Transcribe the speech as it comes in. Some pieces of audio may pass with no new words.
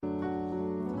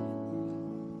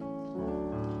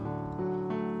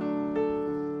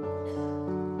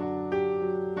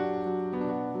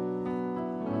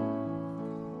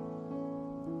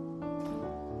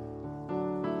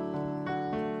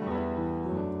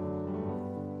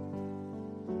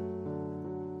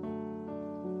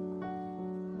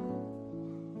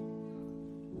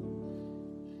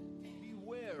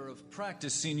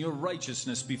practicing your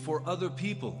righteousness before other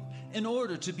people in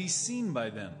order to be seen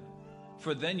by them,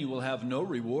 for then you will have no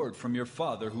reward from your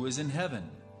Father who is in heaven.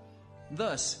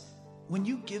 Thus, when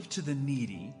you give to the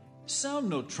needy,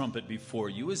 sound no trumpet before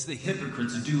you as the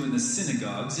hypocrites do in the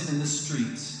synagogues and in the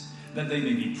streets, that they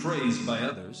may be praised by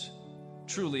others.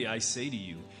 Truly I say to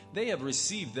you, they have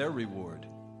received their reward.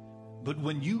 But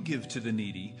when you give to the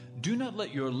needy, do not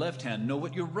let your left hand know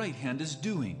what your right hand is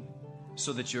doing,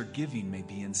 so that your giving may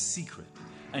be in secret,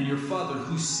 and your Father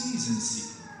who sees in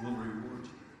secret will reward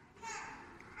you.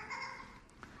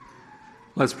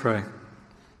 Let's pray.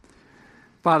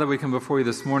 Father, we come before you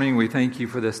this morning. We thank you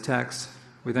for this text.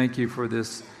 We thank you for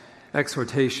this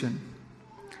exhortation.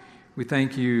 We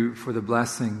thank you for the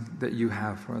blessing that you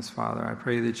have for us, Father. I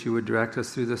pray that you would direct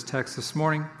us through this text this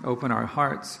morning. Open our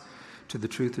hearts to the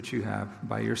truth that you have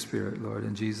by your Spirit, Lord.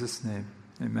 In Jesus' name,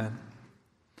 amen.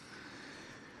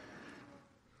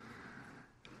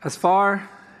 As far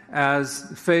as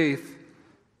faith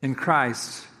in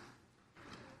Christ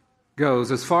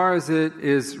goes, as far as it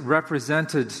is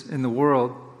represented in the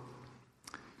world,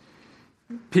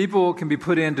 people can be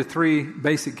put into three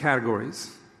basic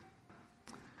categories.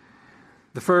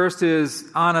 The first is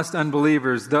honest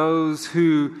unbelievers, those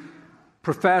who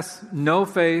profess no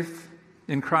faith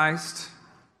in Christ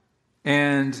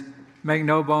and make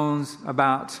no bones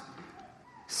about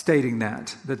stating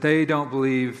that they don't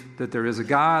believe that there is a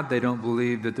God, they don't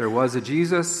believe that there was a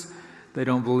Jesus, they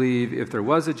don't believe if there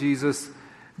was a Jesus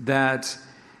that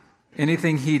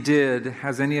anything he did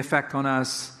has any effect on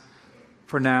us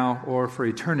for now or for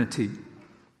eternity.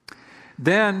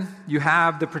 Then you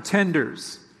have the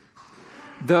pretenders,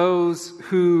 those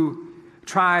who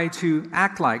try to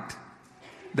act like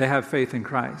they have faith in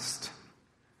Christ,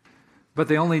 but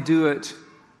they only do it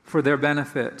for their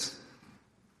benefit,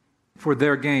 for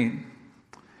their gain.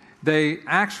 They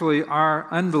actually are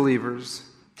unbelievers,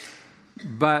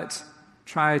 but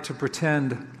try to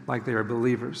pretend like they are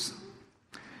believers.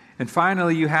 And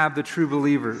finally, you have the true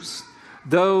believers,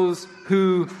 those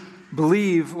who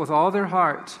believe with all their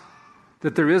heart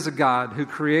that there is a God who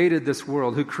created this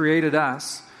world, who created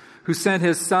us, who sent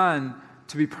his Son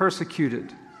to be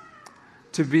persecuted,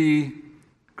 to be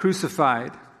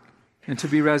crucified, and to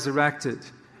be resurrected.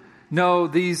 No,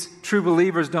 these true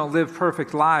believers don't live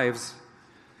perfect lives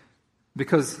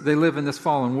because they live in this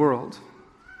fallen world.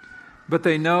 But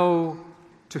they know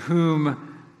in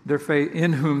whom their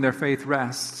faith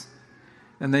rests.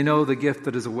 And they know the gift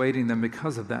that is awaiting them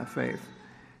because of that faith,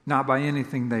 not by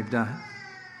anything they've done.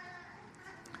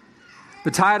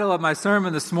 The title of my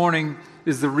sermon this morning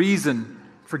is The Reason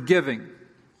for Giving.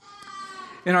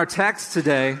 In our text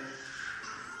today,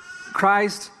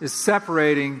 Christ is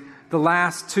separating the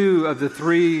last two of the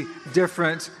three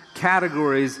different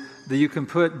categories that you can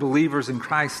put believers in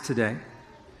Christ today,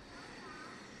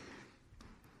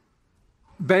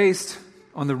 based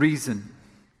on the reason.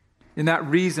 In that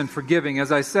reason for giving.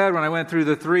 As I said when I went through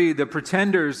the three, the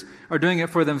pretenders are doing it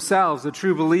for themselves. The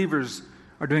true believers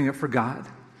are doing it for God.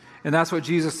 And that's what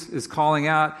Jesus is calling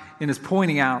out and is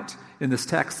pointing out in this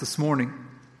text this morning.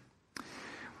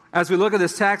 As we look at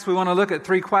this text, we want to look at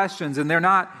three questions, and they're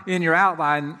not in your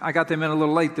outline. I got them in a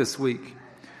little late this week.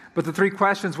 But the three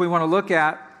questions we want to look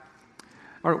at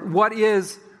are: what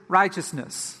is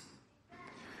righteousness?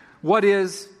 What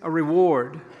is a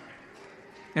reward?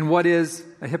 And what is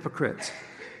a hypocrite?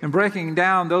 And breaking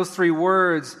down those three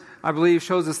words, I believe,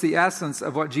 shows us the essence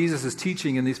of what Jesus is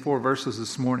teaching in these 4 verses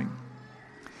this morning.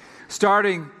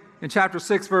 Starting in chapter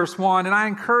 6, verse 1, and I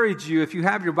encourage you, if you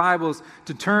have your Bibles,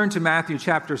 to turn to Matthew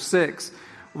chapter 6.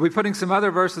 We'll be putting some other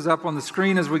verses up on the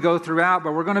screen as we go throughout,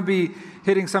 but we're going to be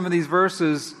hitting some of these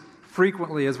verses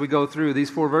frequently as we go through, these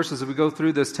 4 verses as we go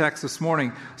through this text this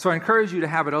morning. So I encourage you to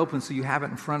have it open so you have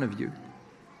it in front of you.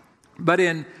 But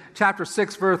in chapter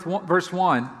 6, verse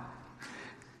 1,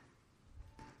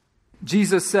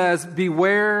 Jesus says,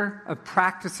 beware of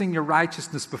practicing your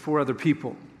righteousness before other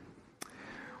people.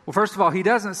 Well, first of all, he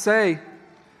doesn't say,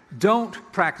 don't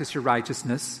practice your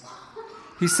righteousness.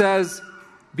 He says,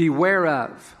 beware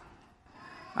of.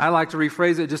 I like to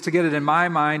rephrase it just to get it in my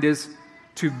mind is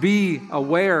to be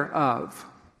aware of.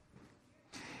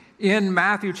 In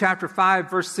Matthew chapter 5,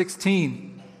 verse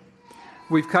 16,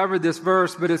 we've covered this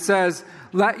verse, but it says,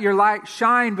 let your light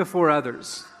shine before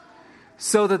others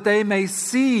so that they may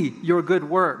see your good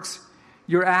works,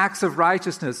 your acts of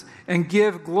righteousness, and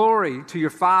give glory to your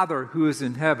Father who is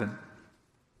in heaven.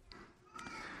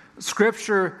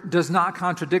 Scripture does not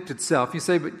contradict itself. You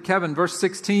say, but Kevin, verse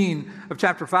 16 of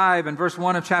chapter 5 and verse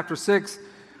 1 of chapter 6,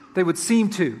 they would seem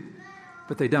to,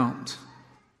 but they don't.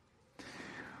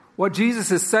 What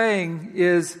Jesus is saying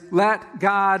is, let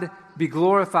God be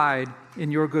glorified in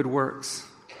your good works.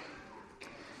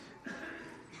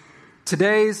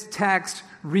 Today's text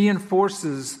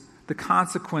reinforces the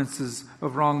consequences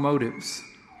of wrong motives.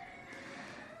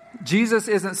 Jesus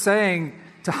isn't saying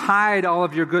to hide all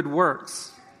of your good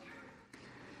works.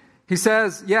 He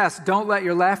says, yes, don't let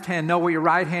your left hand know what your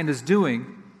right hand is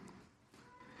doing.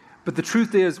 But the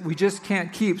truth is, we just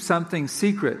can't keep something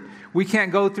secret. We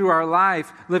can't go through our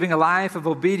life living a life of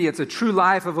obedience, a true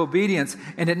life of obedience,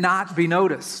 and it not be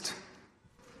noticed.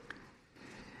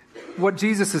 What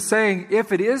Jesus is saying,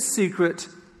 if it is secret,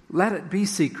 let it be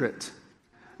secret.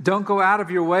 Don't go out of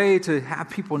your way to have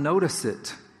people notice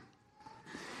it.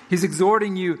 He's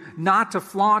exhorting you not to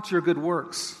flaunt your good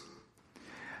works,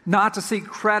 not to seek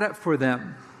credit for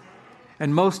them,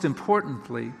 and most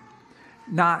importantly,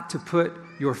 not to put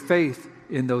your faith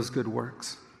in those good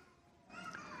works.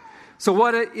 So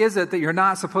what is it that you're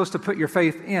not supposed to put your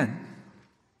faith in?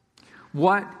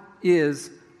 What is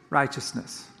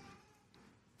righteousness?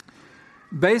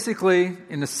 Basically,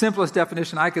 in the simplest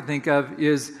definition I could think of,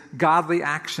 is godly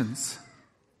actions.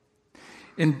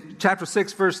 In chapter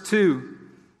 6, verse 2,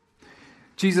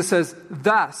 Jesus says,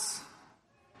 thus.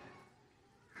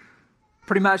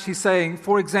 Pretty much he's saying,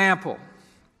 for example.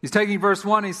 He's taking verse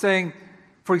 1, he's saying,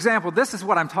 for example, this is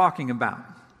what I'm talking about.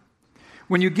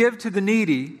 When you give to the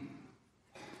needy,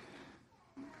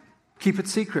 keep it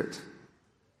secret.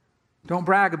 Don't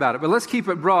brag about it. But let's keep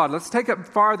it broad. Let's take it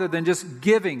farther than just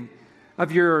giving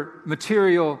of your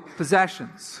material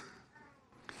possessions.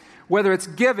 Whether it's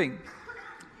giving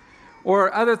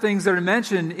or other things that are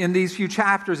mentioned in these few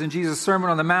chapters in Jesus' Sermon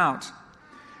on the Mount,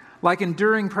 like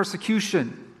enduring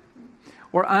persecution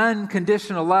or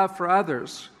unconditional love for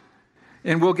others.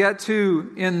 And we'll get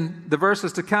to, in the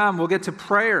verses to come, we'll get to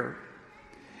prayer.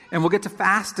 And we'll get to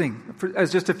fasting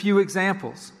as just a few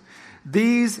examples.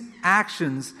 These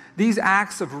actions, these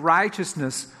acts of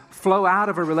righteousness flow out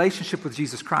of a relationship with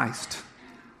Jesus Christ.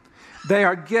 They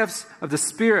are gifts of the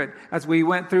Spirit, as we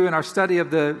went through in our study of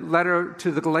the letter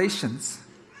to the Galatians.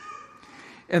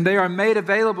 And they are made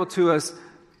available to us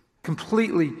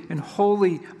completely and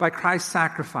wholly by Christ's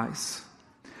sacrifice.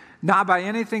 Not by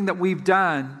anything that we've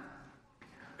done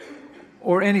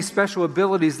or any special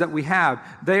abilities that we have.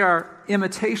 They are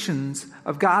imitations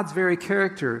of God's very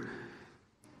character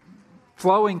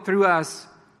flowing through us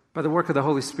by the work of the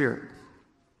Holy Spirit.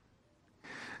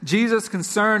 Jesus'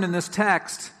 concern in this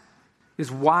text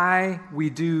is why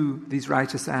we do these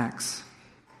righteous acts.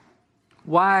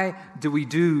 Why do we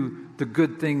do the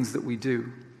good things that we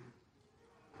do?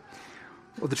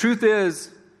 Well, the truth is,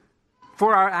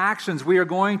 for our actions, we are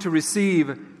going to receive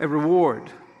a reward.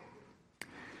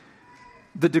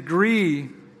 The degree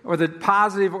or the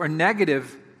positive or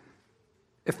negative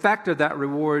effect of that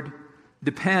reward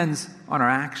depends on our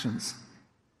actions.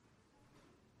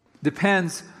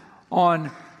 Depends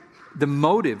on the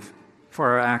motive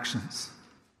for our actions.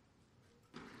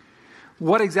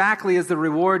 What exactly is the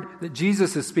reward that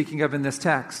Jesus is speaking of in this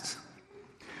text?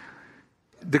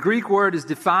 The Greek word is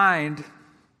defined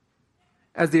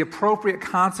as the appropriate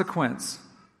consequence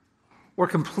or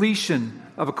completion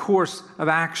of a course of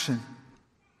action.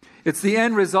 It's the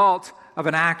end result of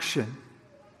an action.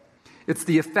 It's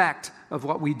the effect of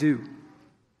what we do.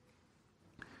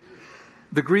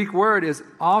 The Greek word is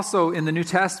also in the New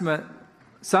Testament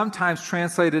sometimes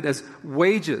translated as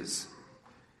wages,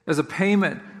 as a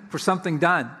payment for something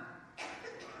done.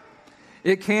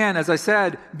 It can, as I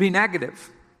said, be negative.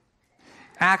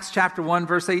 Acts chapter 1,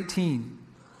 verse 18.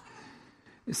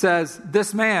 It says,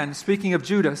 this man, speaking of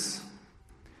Judas,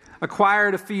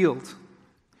 acquired a field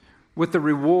with the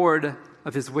reward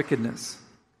of his wickedness.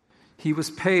 He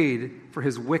was paid for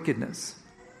his wickedness.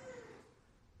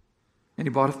 And he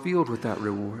bought a field with that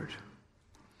reward.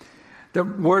 The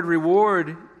word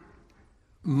reward,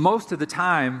 most of the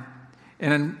time,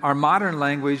 and in our modern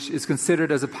language, is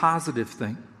considered as a positive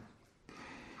thing.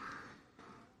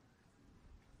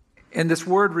 And this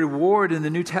word reward in the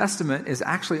New Testament is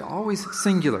actually always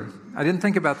singular. I didn't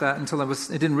think about that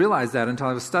I didn't realize that until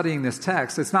I was studying this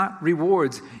text. It's not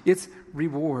rewards, it's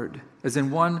reward, as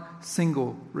in one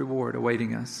single reward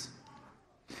awaiting us.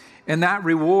 And that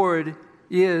reward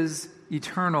is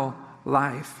eternal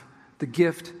life, the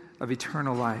gift of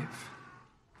eternal life.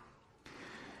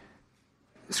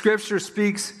 Scripture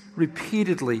speaks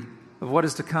repeatedly of what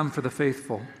is to come for the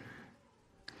faithful.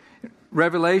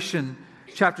 Revelation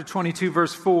chapter 22,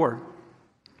 verse 4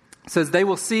 says, they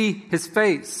will see his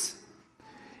face,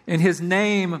 and his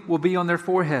name will be on their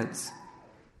foreheads.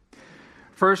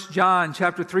 1 John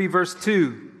chapter 3, verse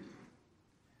 2,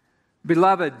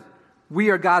 beloved, we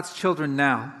are God's children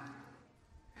now,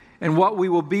 and what we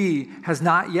will be has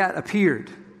not yet appeared.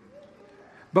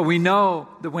 But we know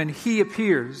that when He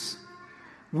appears,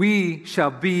 we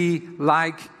shall be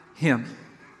like Him,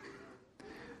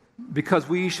 because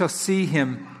we shall see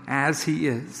Him as He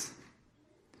is.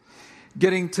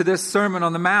 Getting to this Sermon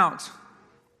on the Mount,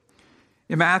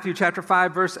 in Matthew chapter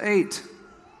 5, verse 8,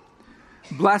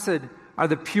 blessed are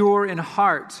the pure in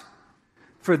heart,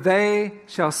 for they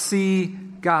shall see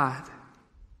God.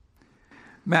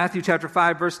 Matthew chapter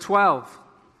 5, verse 12,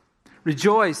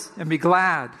 rejoice and be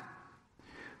glad,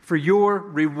 for your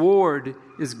reward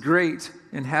is great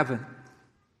in heaven.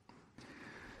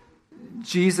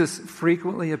 Jesus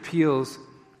frequently appeals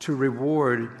to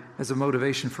reward as a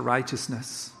motivation for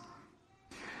righteousness.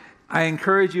 I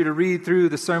encourage you to read through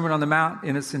the Sermon on the Mount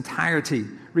in its entirety.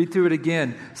 Read through it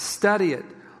again. Study it.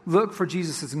 Look for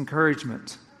Jesus'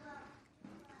 encouragement.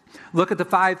 Look at the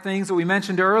 5 things that we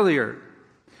mentioned earlier.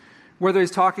 Whether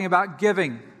he's talking about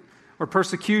giving, or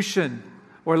persecution,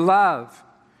 or love,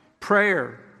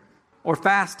 prayer, or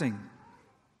fasting.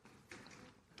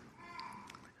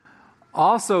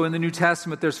 Also in the New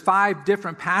Testament, there's 5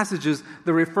 different passages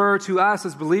that refer to us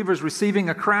as believers receiving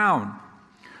a crown.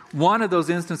 One of those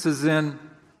instances in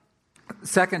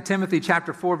 2 Timothy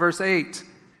chapter 4, verse 8.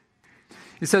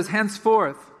 It says,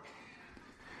 henceforth,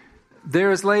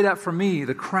 there is laid up for me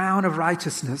the crown of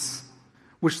righteousness,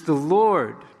 which the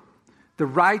Lord, the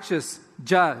righteous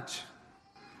judge,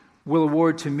 will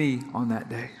award to me on that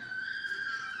day.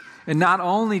 And not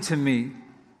only to me,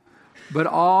 but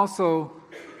also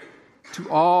to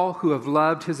all who have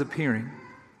loved his appearing.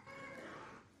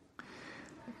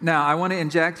 Now, I want to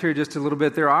inject here just a little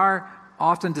bit. There are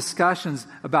often discussions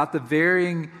about the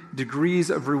varying degrees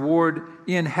of reward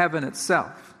in heaven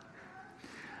itself.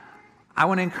 I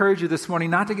want to encourage you this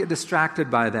morning not to get distracted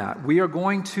by that. We are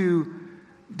going to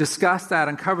discuss that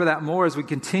and cover that more as we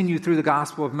continue through the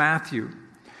Gospel of Matthew.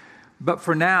 But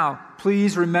for now,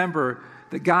 please remember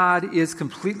that God is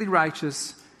completely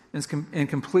righteous and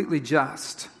completely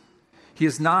just. He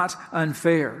is not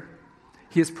unfair.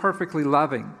 He is perfectly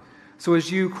loving. So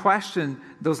as you question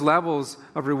those levels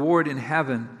of reward in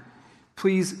heaven,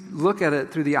 please look at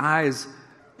it through the eyes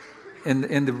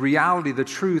and the reality, the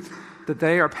truth that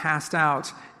they are passed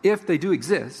out, if they do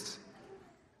exist.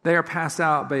 They are passed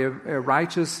out by a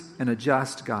righteous and a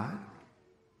just God.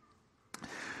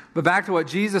 But back to what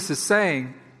Jesus is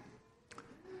saying,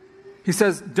 he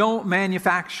says, don't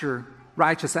manufacture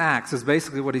righteous acts, is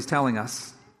basically what he's telling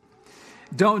us.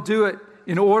 Don't do it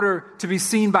in order to be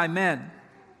seen by men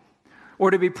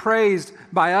or to be praised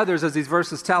by others, as these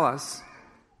verses tell us.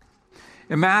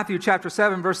 In Matthew chapter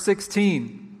 7, verse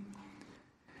 16,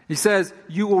 he says,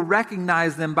 you will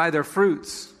recognize them by their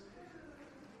fruits.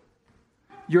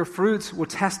 Your fruits will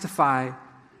testify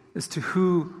as to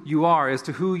who you are, as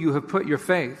to who you have put your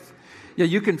faith. Yeah,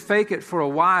 you can fake it for a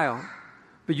while,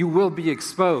 but you will be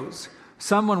exposed.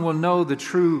 Someone will know the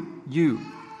true you.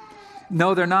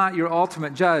 No, they're not your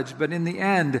ultimate judge, but in the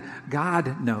end,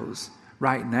 God knows.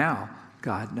 Right now,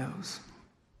 God knows.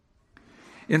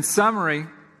 In summary,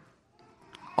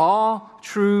 all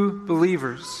true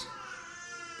believers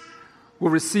will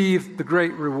receive the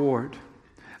great reward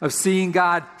of seeing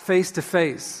God face to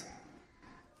face.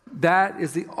 That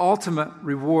is the ultimate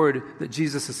reward that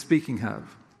Jesus is speaking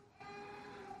of.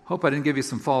 Hope I didn't give you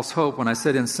some false hope when I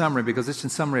said in summary, because it's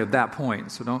in summary of that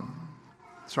point. So don't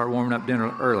start warming up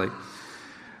dinner early.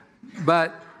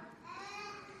 But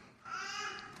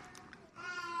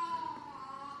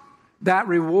that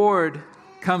reward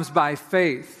comes by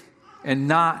faith and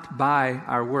not by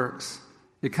our works.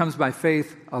 It comes by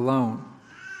faith alone.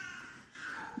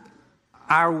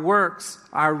 Our works,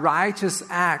 our righteous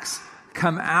acts,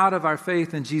 come out of our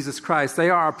faith in Jesus Christ. They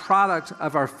are a product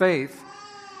of our faith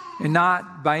and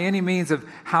not by any means of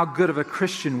how good of a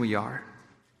Christian we are.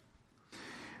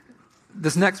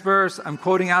 This next verse, I'm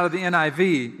quoting out of the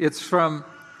NIV. It's from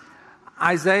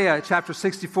Isaiah chapter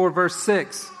 64, verse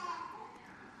 6.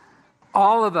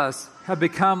 All of us have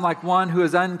become like one who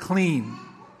is unclean,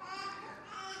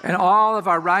 and all of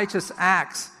our righteous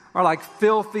acts are like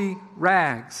filthy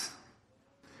rags.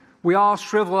 We all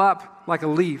shrivel up like a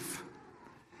leaf,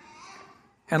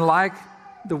 and like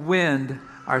the wind,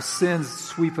 our sins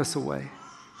sweep us away.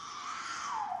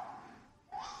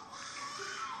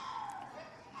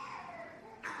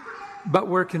 But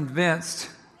we're convinced,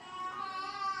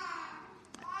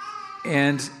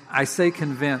 and I say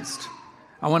convinced,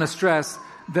 I want to stress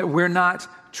that we're not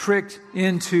tricked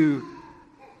into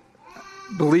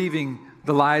believing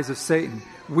the lies of Satan.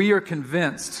 We are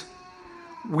convinced.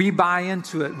 We buy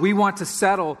into it. We want to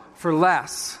settle for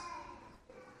less.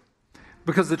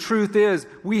 Because the truth is,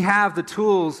 we have the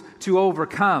tools to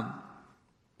overcome.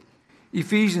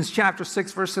 Ephesians chapter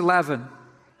 6, verse 11.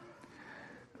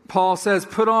 Paul says,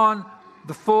 put on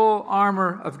the full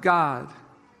armor of God,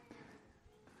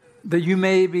 that you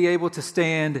may be able to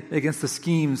stand against the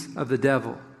schemes of the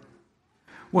devil.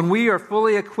 When we are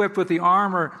fully equipped with the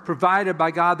armor provided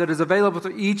by God that is available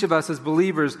to each of us as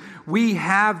believers, we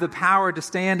have the power to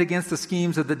stand against the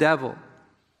schemes of the devil.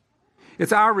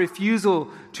 It's our refusal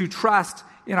to trust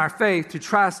in our faith, to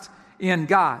trust in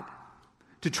God,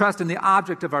 to trust in the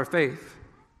object of our faith,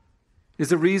 is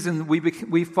the reason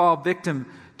we fall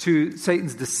victim to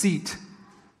Satan's deceit,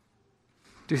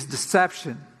 to his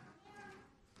deception,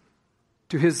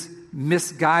 to his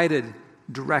misguided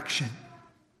direction.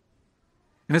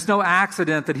 And it's no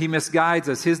accident that he misguides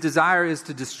us. His desire is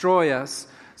to destroy us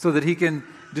so that he can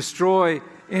destroy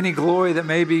any glory that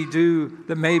may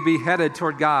be headed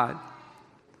toward God.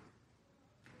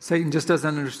 Satan just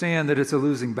doesn't understand that it's a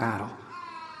losing battle.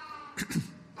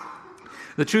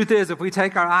 The truth is, if we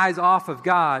take our eyes off of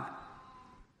God,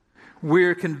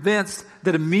 we're convinced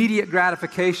that immediate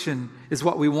gratification is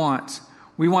what we want.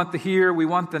 We want the here, we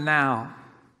want the now.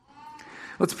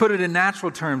 Let's put it in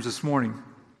natural terms this morning.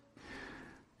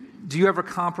 Do you ever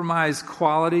compromise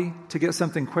quality to get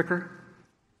something quicker?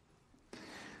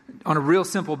 On a real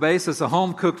simple basis, a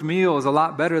home-cooked meal is a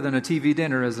lot better than a TV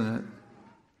dinner, isn't it?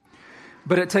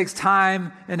 But it takes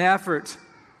time and effort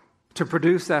to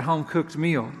produce that home-cooked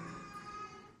meal.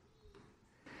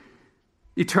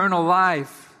 Eternal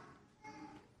life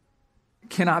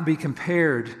cannot be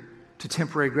compared to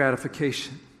temporary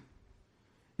gratification.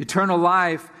 Eternal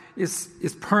life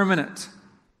is permanent.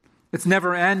 It's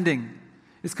never-ending.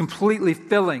 It's completely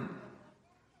filling.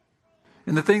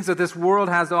 And the things that this world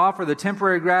has to offer, the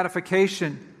temporary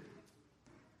gratification,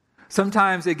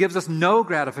 sometimes it gives us no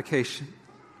gratification.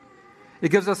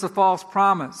 It gives us a false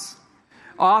promise.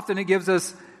 Often it gives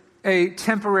us a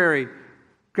temporary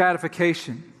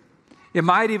gratification. It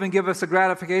might even give us a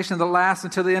gratification that lasts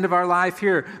until the end of our life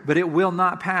here, but it will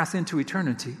not pass into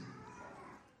eternity.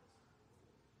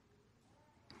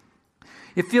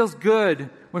 It feels good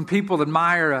when people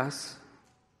admire us,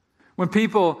 when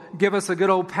people give us a good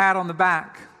old pat on the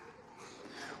back,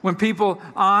 when people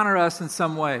honor us in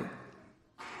some way.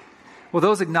 Well,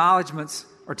 those acknowledgments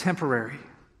are temporary.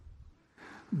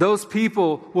 Those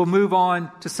people will move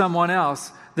on to someone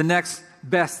else, the next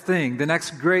best thing, the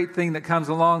next great thing that comes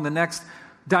along, the next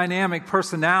dynamic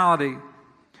personality,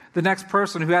 the next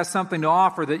person who has something to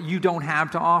offer that you don't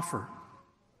have to offer.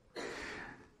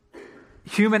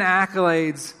 Human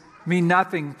accolades mean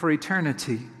nothing for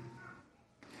eternity.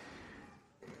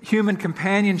 Human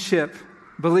companionship,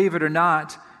 believe it or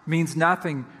not, means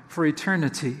nothing for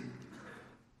eternity.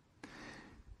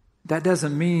 That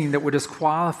doesn't mean that we're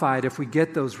disqualified if we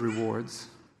get those rewards.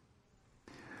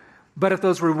 But if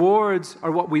those rewards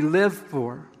are what we live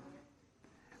for,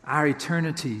 our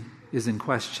eternity is in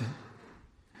question.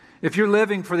 If you're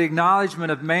living for the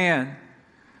acknowledgement of man,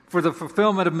 for the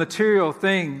fulfillment of material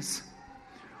things,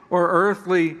 or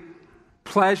earthly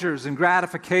pleasures and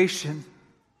gratification,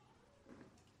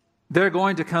 they're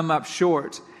going to come up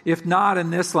short, if not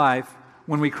in this life,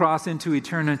 when we cross into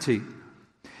eternity.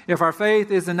 If our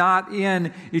faith is not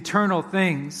in eternal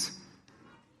things,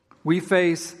 we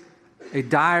face a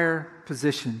dire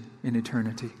position in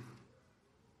eternity.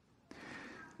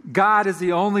 God is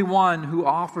the only one who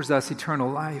offers us eternal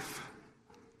life.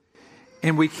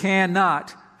 And we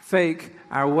cannot fake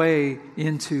our way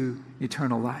into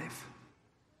eternal life.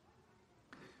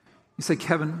 You say,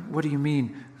 Kevin, what do you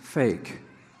mean fake?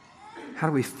 How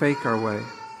do we fake our way?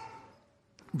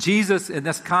 Jesus, in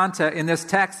this context, in this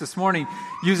text this morning,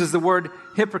 uses the word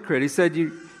hypocrite. He said,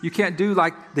 you can't do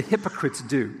like the hypocrites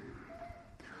do.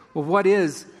 Well, what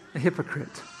is a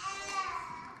hypocrite?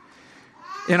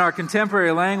 In our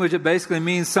contemporary language, it basically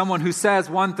means someone who says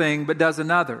one thing but does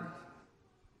another.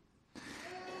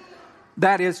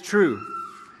 That is true.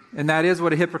 And that is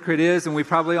what a hypocrite is. And we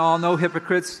probably all know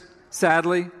hypocrites,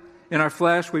 sadly. In our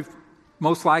flesh, we've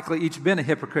most likely each been a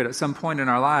hypocrite at some point in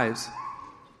our lives.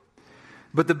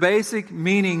 But the basic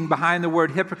meaning behind the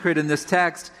word hypocrite in this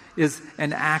text is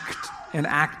an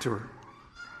actor.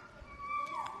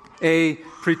 A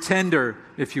pretender,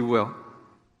 if you will.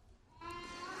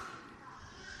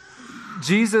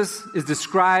 Jesus is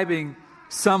describing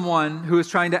someone who is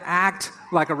trying to act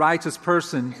like a righteous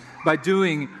person by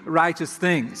doing righteous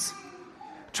things,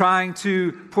 trying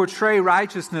to portray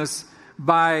righteousness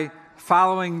by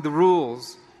following the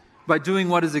rules, by doing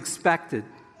what is expected.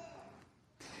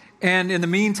 And in the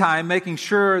meantime, making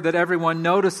sure that everyone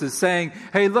notices, saying,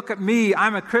 hey, look at me,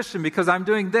 I'm a Christian because I'm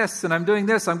doing this and I'm doing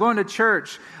this. I'm going to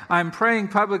church. I'm praying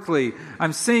publicly.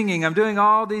 I'm singing. I'm doing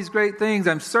all these great things.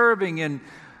 I'm serving in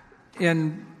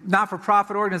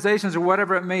not-for-profit organizations or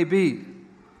whatever it may be.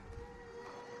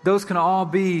 those can all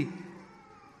be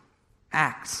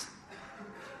acts.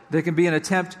 They can be an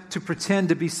attempt to pretend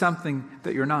to be something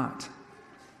that you're not.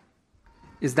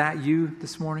 Is that you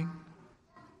this morning?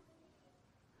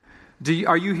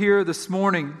 Are you here this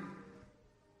morning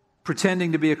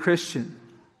pretending to be a Christian?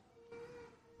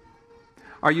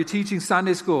 Are you teaching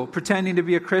Sunday school pretending to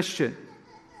be a Christian?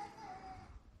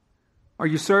 Are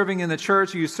you serving in the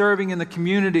church? Are you serving in the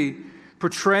community,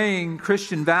 portraying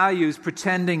Christian values,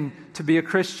 pretending to be a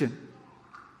Christian?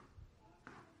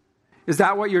 Is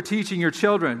that what you're teaching your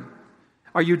children?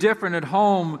 Are you different at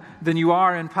home than you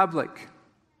are in public?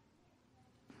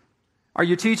 Are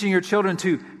you teaching your children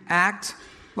to act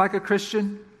like a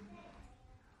Christian?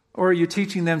 Or are you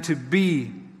teaching them to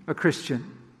be a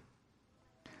Christian?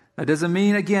 That doesn't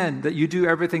mean, again, that you do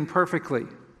everything perfectly.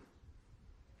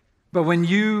 But when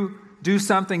you do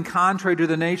something contrary to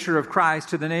the nature of Christ,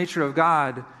 to the nature of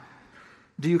God,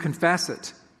 do you confess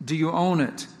it? Do you own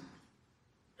it?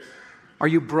 Are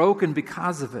you broken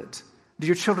because of it? Do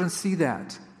your children see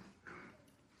that?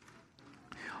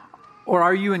 Or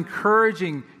are you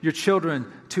encouraging your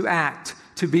children to act,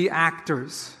 to be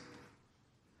actors,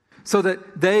 so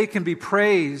that they can be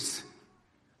praised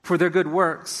for their good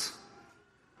works,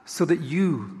 so that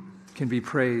you can be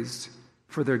praised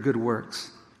for their good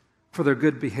works, for their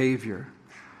good behavior,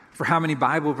 for how many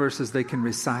Bible verses they can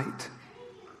recite?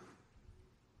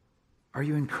 Are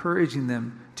you encouraging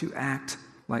them to act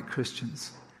like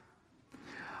Christians?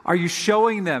 Are you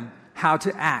showing them how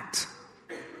to act?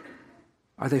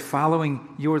 Are they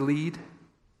following your lead?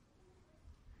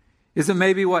 Is it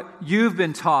maybe what you've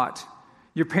been taught?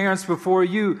 Your parents before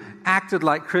you acted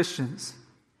like Christians.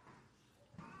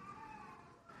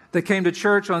 They came to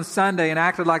church on Sunday and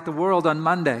acted like the world on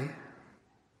Monday.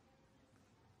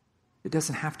 It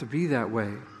doesn't have to be that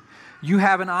way. You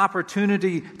have an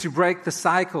opportunity to break the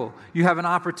cycle. You have an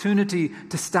opportunity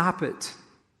to stop it.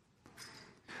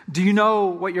 Do you know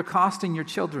what you're costing your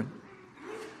children?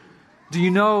 Do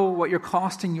you know what you're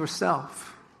costing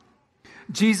yourself?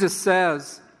 Jesus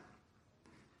says,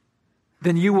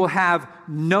 then you will have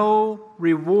no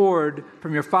reward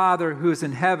from your Father who is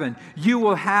in heaven. You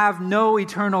will have no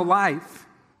eternal life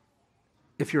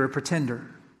if you're a pretender.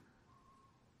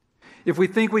 If we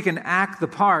think we can act the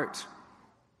part,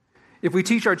 if we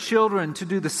teach our children to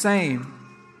do the same,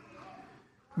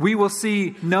 we will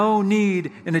see no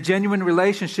need in a genuine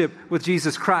relationship with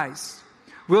Jesus Christ.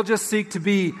 We'll just seek to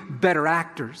be better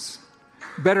actors,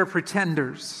 better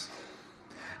pretenders.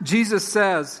 Jesus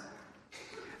says,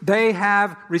 they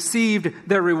have received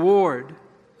their reward.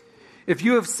 If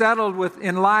you have settled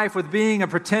in life with being a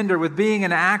pretender, with being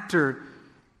an actor,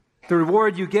 the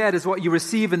reward you get is what you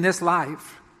receive in this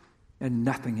life and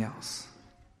nothing else.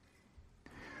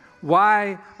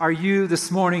 Why are you this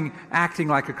morning acting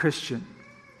like a Christian?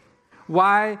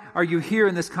 Why are you here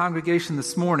in this congregation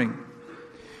this morning?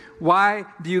 Why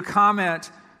do you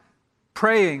comment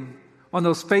praying on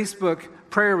those Facebook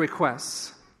prayer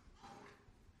requests?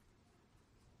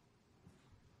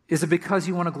 Is it because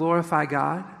you want to glorify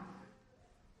God?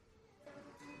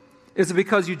 Is it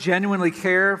because you genuinely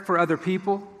care for other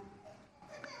people?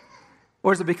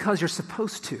 Or is it because you're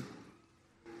supposed to?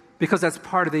 Because that's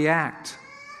part of the act.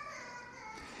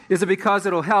 Is it because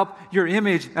it'll help your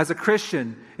image as a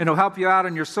Christian and it'll help you out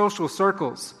in your social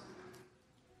circles?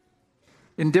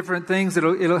 In different things,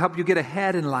 it'll help you get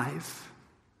ahead in life.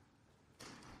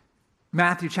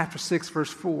 Matthew chapter 6,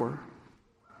 verse 4.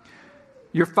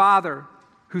 Your Father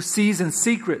who sees in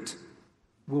secret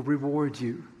will reward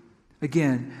you.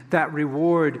 Again, that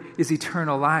reward is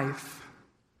eternal life.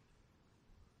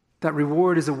 That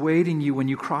reward is awaiting you when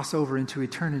you cross over into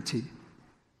eternity.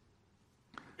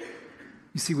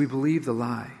 You see, we believe the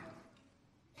lie.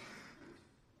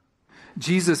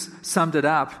 Jesus summed it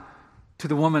up to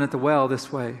the woman at the well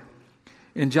this way.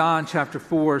 In John chapter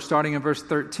 4, starting in verse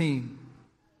 13.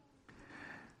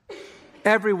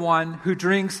 Everyone who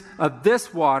drinks of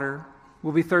this water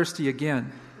will be thirsty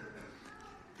again.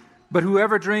 But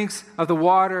whoever drinks of the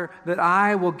water that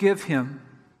I will give him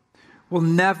will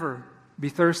never be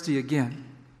thirsty again.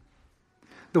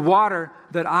 The water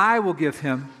that I will give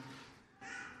him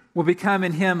will become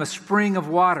in him a spring of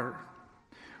water,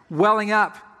 welling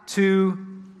up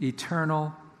to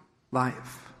eternal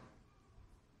life.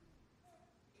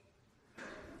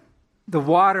 The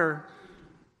water,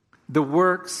 the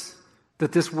works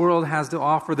that this world has to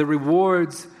offer, the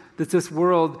rewards that this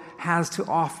world has to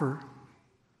offer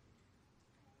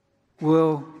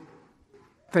will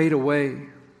fade away.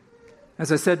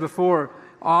 As I said before,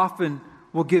 often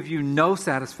will give you no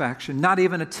satisfaction, not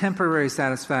even a temporary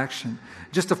satisfaction,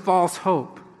 just a false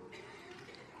hope.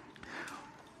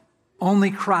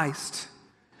 Only Christ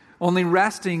Only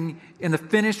resting in the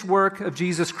finished work of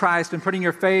Jesus Christ and putting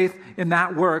your faith in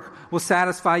that work will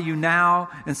satisfy you now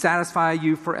and satisfy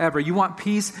you forever. You want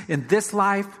peace in this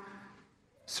life?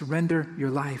 Surrender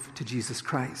your life to Jesus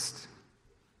Christ.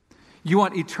 You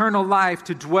want eternal life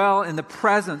to dwell in the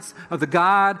presence of the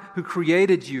God who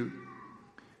created you?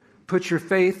 Put your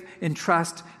faith and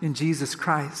trust in Jesus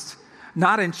Christ,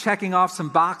 not in checking off some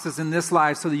boxes in this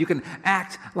life so that you can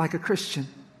act like a Christian,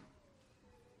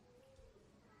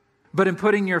 but in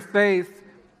putting your faith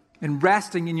and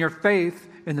resting in your faith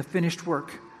in the finished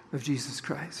work of Jesus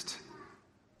Christ.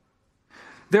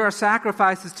 There are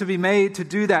sacrifices to be made to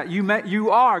do that.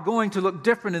 You are going to look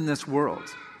different in this world.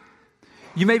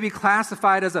 You may be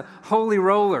classified as a holy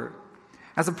roller,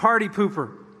 as a party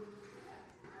pooper.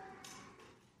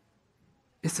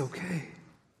 It's okay.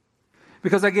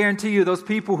 Because I guarantee you, those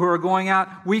people who are going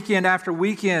out weekend after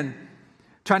weekend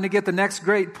trying to get the next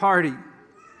great party,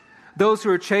 those who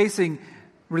are chasing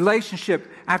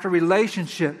relationship after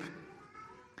relationship,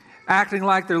 acting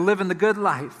like they're living the good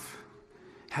life,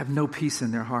 have no peace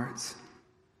in their hearts.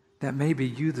 That may be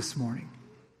you this morning.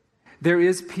 There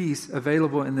is peace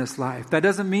available in this life. That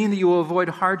doesn't mean that you will avoid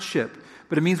hardship,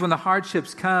 but it means when the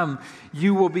hardships come,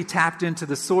 you will be tapped into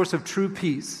the source of true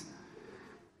peace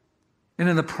and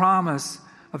in the promise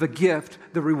of a gift,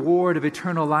 the reward of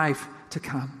eternal life to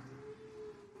come.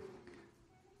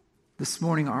 This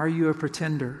morning, are you a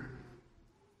pretender?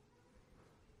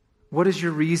 What is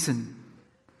your reason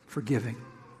for giving?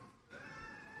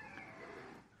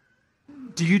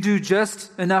 Do you do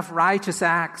just enough righteous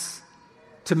acts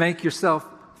to make yourself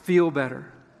feel better?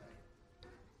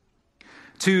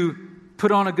 To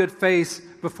put on a good face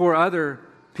before other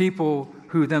people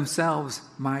who themselves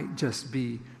might just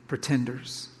be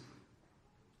pretenders?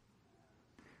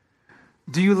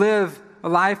 Do you live a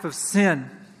life of sin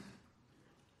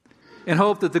and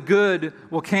hope that the good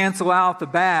will cancel out the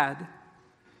bad?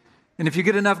 And if you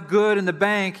get enough good in the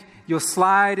bank, you'll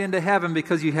slide into heaven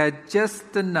because you had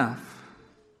just enough.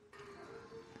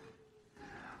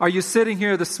 Are you sitting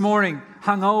here this morning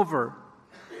hungover?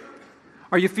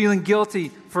 Are you feeling guilty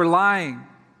for lying,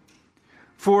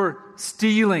 for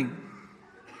stealing,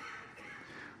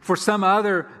 for some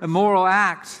other immoral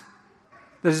act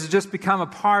that has just become a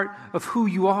part of who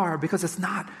you are because it's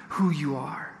not who you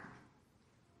are?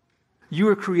 You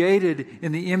were created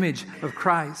in the image of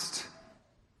Christ,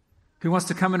 who wants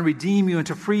to come and redeem you and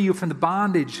to free you from the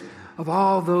bondage of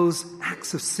all those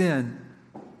acts of sin,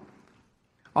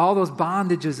 all those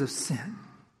bondages of sin.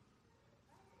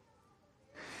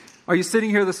 Are you sitting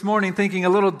here this morning thinking a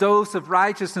little dose of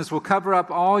righteousness will cover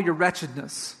up all your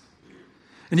wretchedness?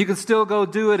 And you can still go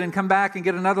do it and come back and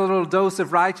get another little dose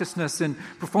of righteousness and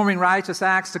performing righteous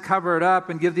acts to cover it up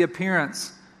and give the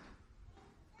appearance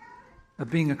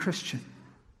of being a Christian.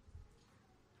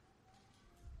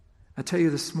 I tell you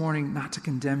this morning not to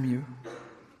condemn you,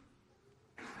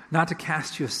 not to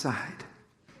cast you aside,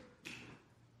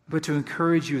 but to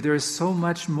encourage you. There is so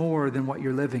much more than what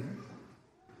you're living.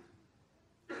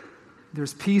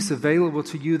 There's peace available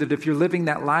to you that if you're living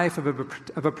that life of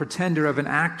a pretender, of an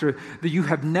actor that you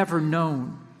have never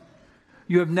known,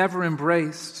 you have never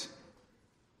embraced.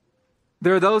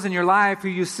 There are those in your life who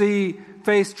you see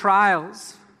face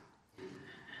trials.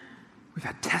 We've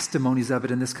had testimonies of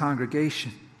it in this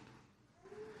congregation.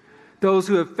 Those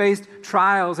who have faced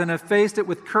trials and have faced it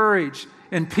with courage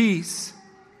and peace.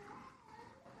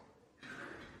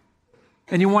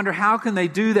 And you wonder, how can they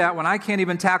do that when I can't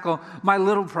even tackle my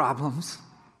little problems?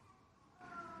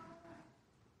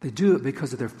 They do it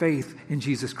because of their faith in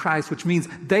Jesus Christ, which means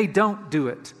they don't do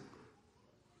it.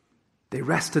 They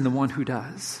rest in the one who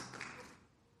does.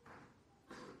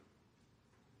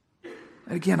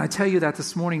 Again, I tell you that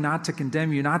this morning not to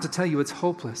condemn you, not to tell you it's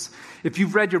hopeless. If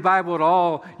you've read your Bible at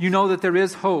all, you know that there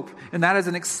is hope, and that is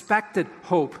an expected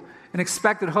hope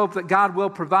that God will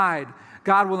provide,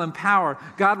 God will empower,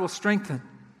 God will strengthen.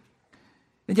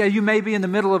 And yeah, you may be in the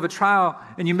middle of a trial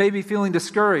and you may be feeling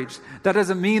discouraged. That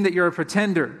doesn't mean that you're a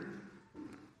pretender.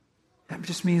 That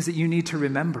just means that you need to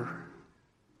remember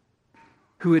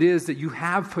who it is that you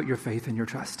have put your faith and your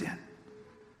trust in.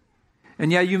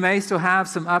 And yeah, you may still have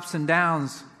some ups and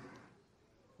downs,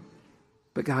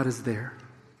 but God is there.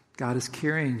 God is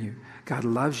carrying you. God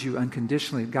loves you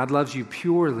unconditionally. God loves you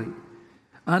purely,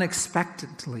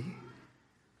 unexpectedly.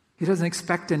 He doesn't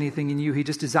expect anything in you. He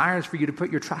just desires for you to put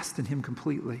your trust in Him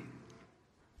completely.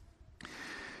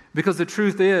 Because the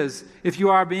truth is, if you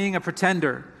are being a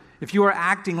pretender, if you are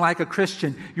acting like a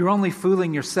Christian, you're only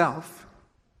fooling yourself.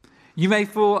 You may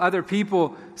fool other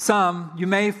people, you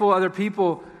may fool other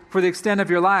people for the extent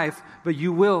of your life, but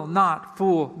you will not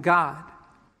fool God.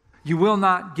 You will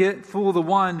not fool the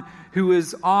one who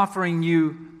is offering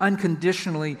you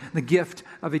unconditionally the gift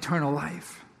of eternal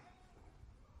life.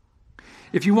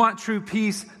 If you want true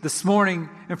peace this morning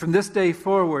and from this day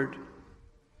forward,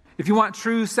 if you want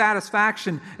true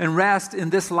satisfaction and rest in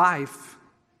this life,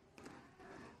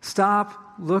 stop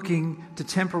looking to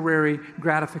temporary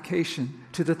gratification,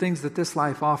 to the things that this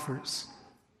life offers,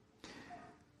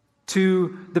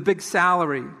 to the big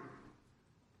salary,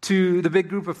 to the big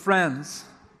group of friends,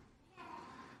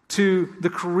 to the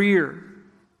career,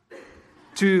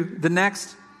 to the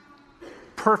next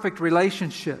perfect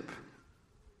relationship.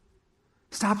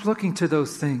 Stop looking to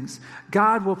those things.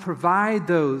 God will provide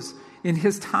those in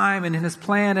His time and in His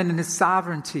plan and in His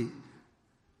sovereignty.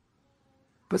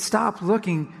 But stop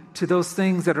looking to those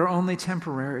things that are only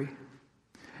temporary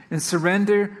and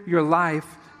surrender your life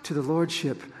to the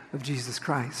Lordship of Jesus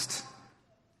Christ.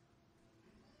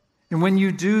 And when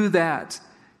you do that,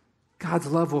 God's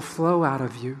love will flow out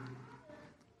of you.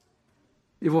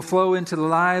 It will flow into the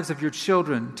lives of your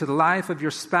children, to the life of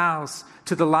your spouse,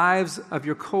 to the lives of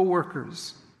your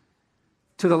co-workers,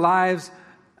 to the lives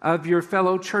of your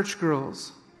fellow church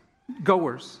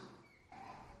goers.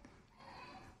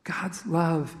 God's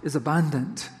love is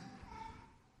abundant.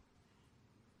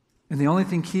 And the only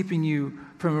thing keeping you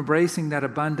from embracing that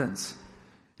abundance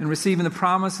and receiving the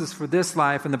promises for this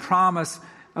life and the promise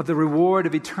of the reward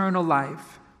of eternal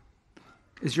life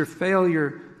is your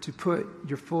failure to put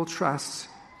your full trust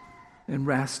and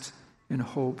rest and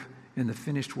hope in the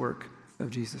finished work of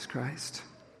Jesus Christ.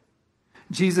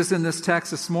 Jesus in this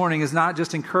text this morning is not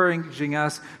just encouraging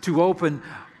us to open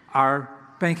our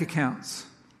bank accounts.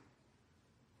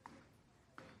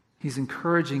 He's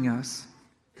encouraging us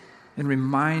and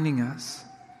reminding us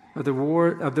of the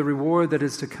reward that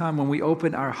is to come when we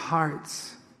open our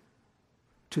hearts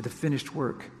to the finished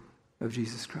work of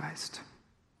Jesus Christ.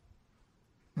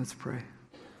 Let's pray.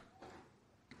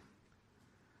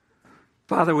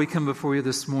 Father, we come before you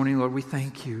this morning, Lord, we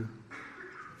thank you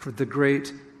for the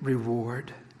great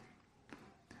reward.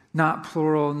 Not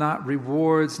plural, not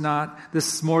rewards, not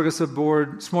this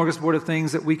smorgasbord of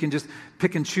things that we can just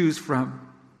pick and choose from,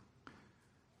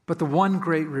 but the one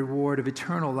great reward of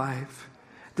eternal life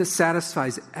that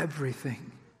satisfies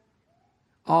everything,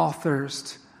 all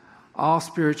thirst, all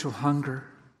spiritual hunger,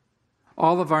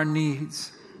 all of our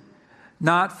needs,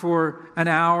 not for an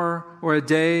hour or a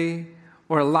day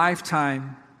or a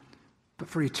lifetime, but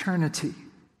for eternity.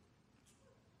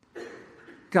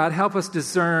 God, help us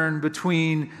discern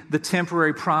between the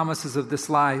temporary promises of this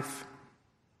life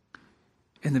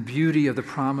and the beauty of the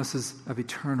promises of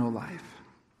eternal life.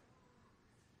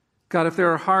 God, if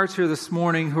there are hearts here this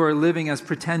morning who are living as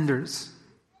pretenders,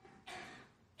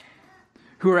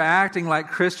 who are acting like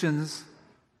Christians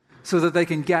so that they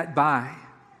can get by,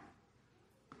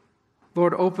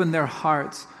 Lord, open their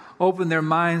hearts, open their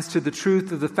minds to the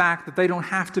truth of the fact that they don't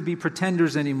have to be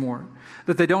pretenders anymore,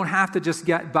 that they don't have to just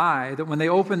get by, that when they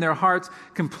open their hearts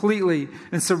completely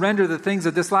and surrender the things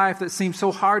of this life that seem so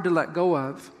hard to let go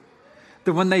of,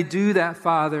 that when they do that,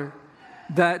 Father,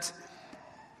 that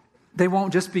they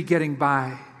won't just be getting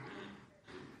by.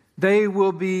 They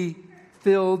will be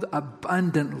filled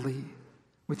abundantly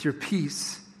with your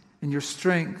peace and your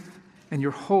strength and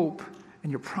your hope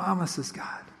and your promises,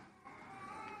 God.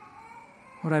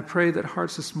 Lord, I pray that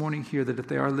hearts this morning hear that if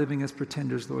they are living as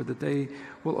pretenders, Lord, that they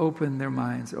will open their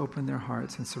minds, open their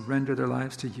hearts, and surrender their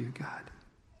lives to you, God.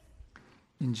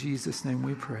 In Jesus' name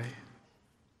we pray.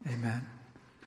 Amen.